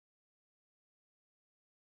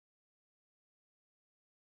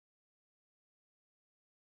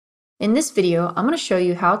In this video, I'm going to show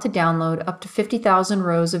you how to download up to 50,000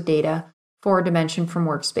 rows of data for a dimension from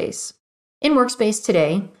Workspace. In Workspace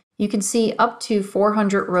today, you can see up to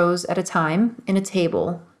 400 rows at a time in a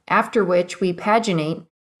table, after which we paginate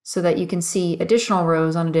so that you can see additional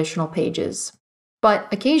rows on additional pages.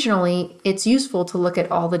 But occasionally, it's useful to look at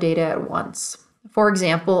all the data at once. For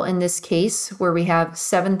example, in this case, where we have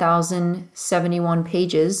 7,071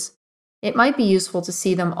 pages, it might be useful to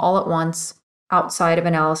see them all at once outside of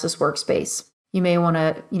Analysis Workspace. You may want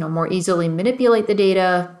to, more easily manipulate the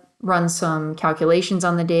data, run some calculations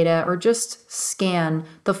on the data, or just scan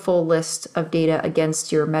the full list of data against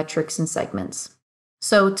your metrics and segments.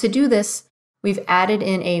 So to do this, we've added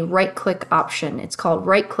in a right-click option. It's called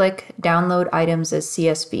right-click Download Items as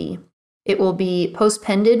CSV. It will be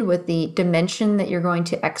post-pended with the dimension that you're going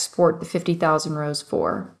to export the 50,000 rows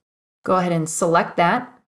for. Go ahead and select that,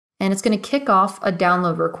 and it's going to kick off a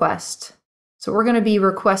download request. So we're going to be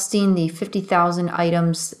requesting the 50,000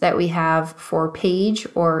 items that we have for page,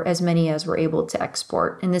 or as many as we're able to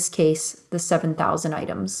export. In this case, the 7,000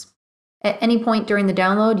 items. At any point during the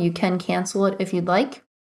download, you can cancel it if you'd like.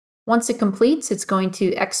 Once it completes, it's going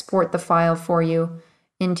to export the file for you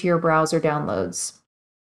into your browser downloads.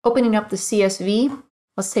 Opening up the CSV,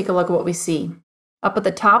 let's take a look at what we see. Up at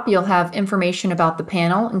the top, you'll have information about the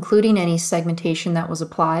panel, including any segmentation that was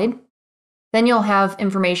applied. Then you'll have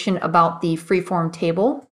information about the freeform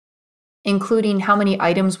table, including how many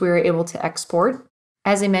items we were able to export.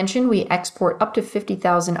 As I mentioned, we export up to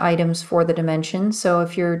 50,000 items for the dimension, so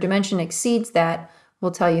if your dimension exceeds that,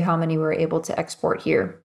 we'll tell you how many we're able to export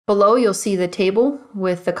here. Below, you'll see the table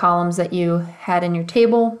with the columns that you had in your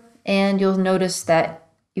table, and you'll notice that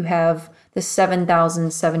you have the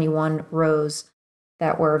 7,071 rows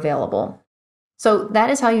that were available. So that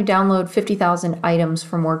is how you download 50,000 items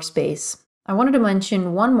from Workspace. I wanted to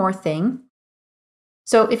mention one more thing.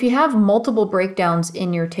 So if you have multiple breakdowns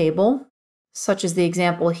in your table, such as the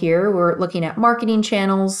example here, we're looking at marketing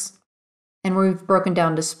channels, and we've broken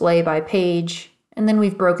down display by page, and then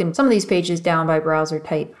we've broken some of these pages down by browser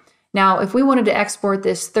type. Now, if we wanted to export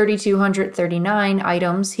this 3,239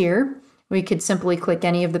 items here, we could simply click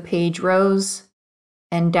any of the page rows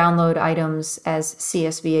and download items as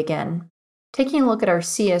CSV again. Taking a look at our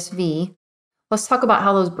CSV, let's talk about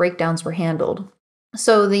how those breakdowns were handled.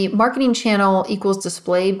 So the marketing channel equals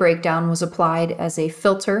display breakdown was applied as a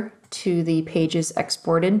filter to the pages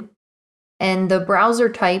exported. And the browser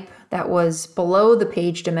type that was below the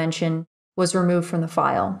page dimension was removed from the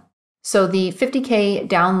file. So the 50K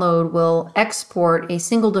download will export a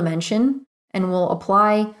single dimension and will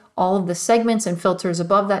apply all of the segments and filters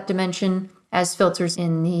above that dimension as filters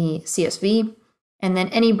in the CSV, and then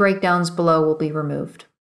any breakdowns below will be removed.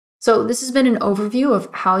 So this has been an overview of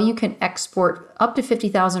how you can export up to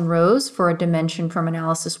 50,000 rows for a dimension from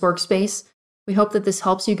Analysis Workspace. We hope that this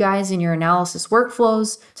helps you guys in your analysis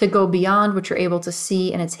workflows to go beyond what you're able to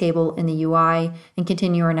see in a table in the UI and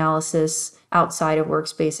continue your analysis outside of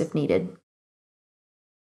Workspace if needed.